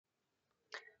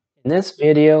In this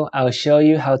video, I'll show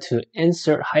you how to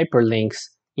insert hyperlinks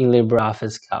in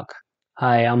LibreOffice Calc.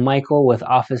 Hi, I'm Michael with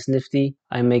Office Nifty.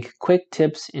 I make quick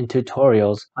tips and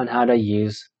tutorials on how to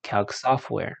use Calc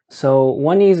software. So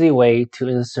one easy way to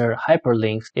insert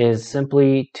hyperlinks is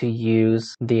simply to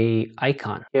use the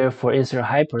icon. Here for insert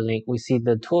hyperlink, we see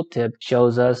the tooltip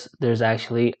shows us there's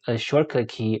actually a shortcut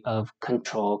key of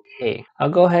Control K. I'll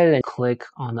go ahead and click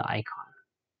on the icon.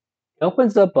 It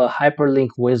opens up a hyperlink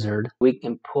wizard. We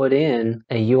can put in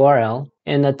a URL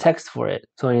and a text for it.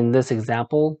 So in this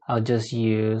example, I'll just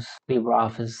use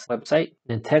LibreOffice website.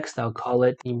 The text, I'll call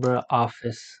it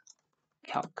LibreOffice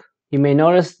Calc. You may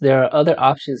notice there are other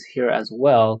options here as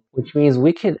well, which means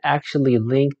we can actually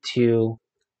link to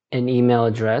an email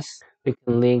address. We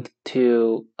can link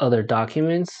to other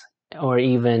documents or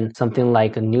even something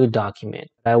like a new document.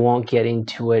 I won't get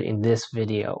into it in this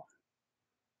video.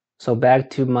 So back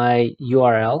to my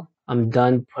URL, I'm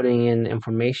done putting in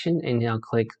information and I'll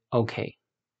click OK.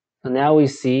 So now we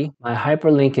see my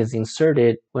hyperlink is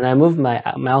inserted. When I move my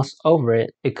mouse over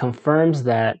it, it confirms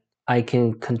that I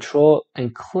can control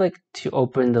and click to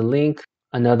open the link.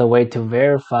 Another way to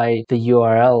verify the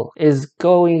URL is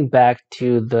going back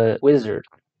to the wizard.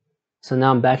 So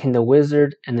now I'm back in the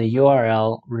wizard and the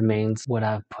URL remains what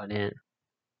I've put in.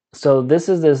 So this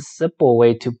is the simple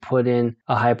way to put in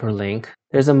a hyperlink.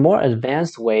 There's a more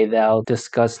advanced way that I'll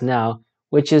discuss now,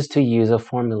 which is to use a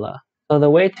formula. So the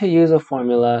way to use a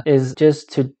formula is just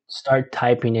to start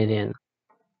typing it in.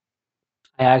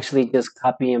 I actually just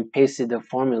copy and pasted the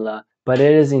formula, but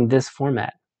it is in this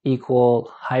format.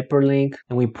 Equal hyperlink,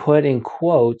 and we put in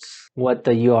quotes what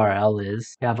the URL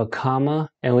is. We have a comma,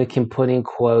 and we can put in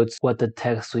quotes what the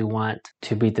text we want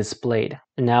to be displayed.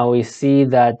 And now we see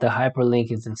that the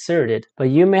hyperlink is inserted, but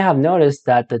you may have noticed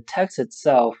that the text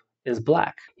itself is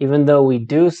black. Even though we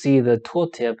do see the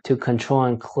tooltip to control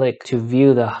and click to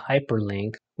view the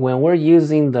hyperlink, when we're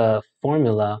using the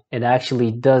formula, it actually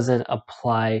doesn't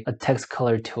apply a text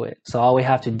color to it. So all we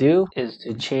have to do is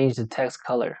to change the text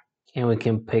color. And we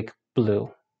can pick blue.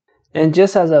 And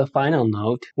just as a final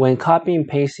note, when copy and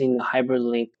pasting the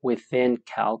hyperlink within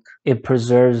Calc, it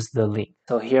preserves the link.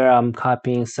 So here I'm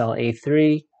copying cell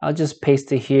A3. I'll just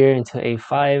paste it here into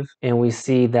A5 and we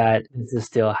see that this is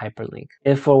still a hyperlink.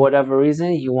 If for whatever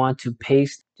reason you want to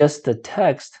paste just the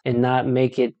text and not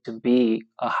make it to be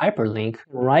a hyperlink,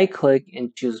 right click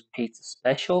and choose Paste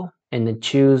Special and then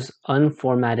choose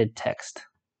Unformatted Text.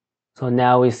 So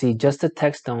now we see just the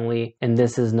text only, and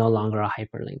this is no longer a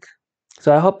hyperlink.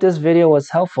 So I hope this video was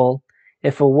helpful.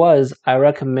 If it was, I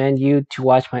recommend you to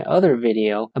watch my other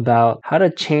video about how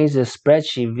to change the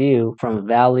spreadsheet view from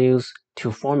values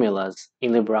to formulas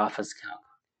in LibreOffice Calc.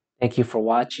 Thank you for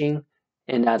watching,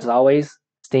 and as always,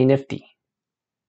 stay nifty.